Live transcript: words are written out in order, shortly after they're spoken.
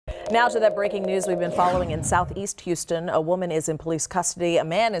Now to that breaking news we've been following in southeast Houston. A woman is in police custody. A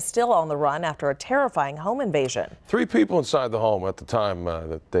man is still on the run after a terrifying home invasion. 3 people inside the home at the time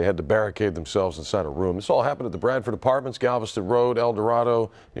that they had to barricade themselves inside a room. This all happened at the Bradford Apartments, Galveston Road, El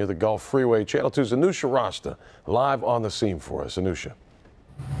Dorado, near the Gulf Freeway. Channel 2's Anusha Rasta live on the scene for us. Anusha.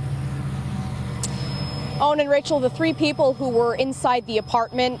 Owen and Rachel, the 3 people who were inside the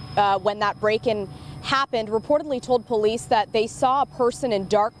apartment when that break-in happened reportedly told police that they saw a person in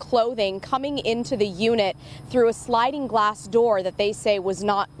dark clothing coming into the unit through a sliding glass door that they say was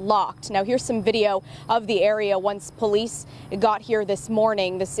not locked. Now here's some video of the area once police got here this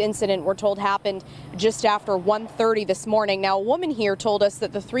morning. This incident, we're told, happened just after 1:30 this morning. Now a woman here told us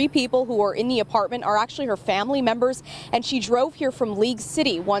that the 3 people who were in the apartment are actually her family members, and she drove here from League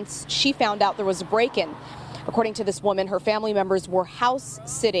City once she found out there was a break-in. According to this woman, her family members were house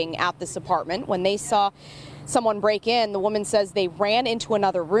sitting at this apartment. When they saw someone break in, the woman says they ran into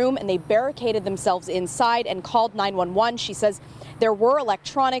another room and they barricaded themselves inside and called 911. She says there were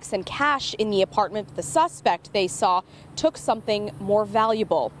electronics and cash in the apartment, but the suspect they saw took something more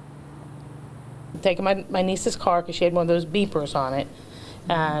valuable. Taking my niece's car because she had one of those beepers on it.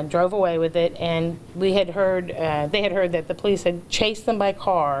 Drove away with it, and we had heard, they had heard that the police had chased them by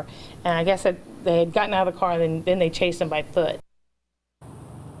car, and I guess that they had gotten out of the car and then they chased them by foot.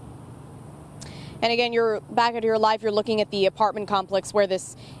 And again, you're back at your live. You're looking at the apartment complex where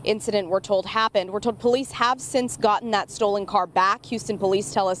this incident, we're told, happened. We're told police have since gotten that stolen car back. Houston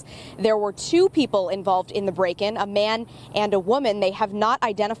police tell us there were 2 people involved in the break-in, a man and a woman. They have not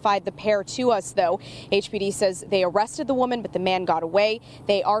identified the pair to us, though. HPD says they arrested the woman, but the man got away.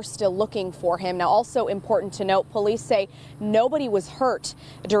 They are still looking for him. Now, also important to note, police say nobody was hurt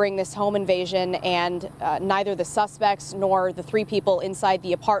during this home invasion, and neither the suspects nor the 3 people inside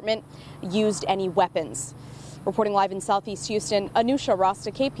the apartment used any weapons. Reporting live in southeast Houston, Anusha Rasta,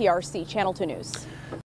 KPRC Channel 2 News.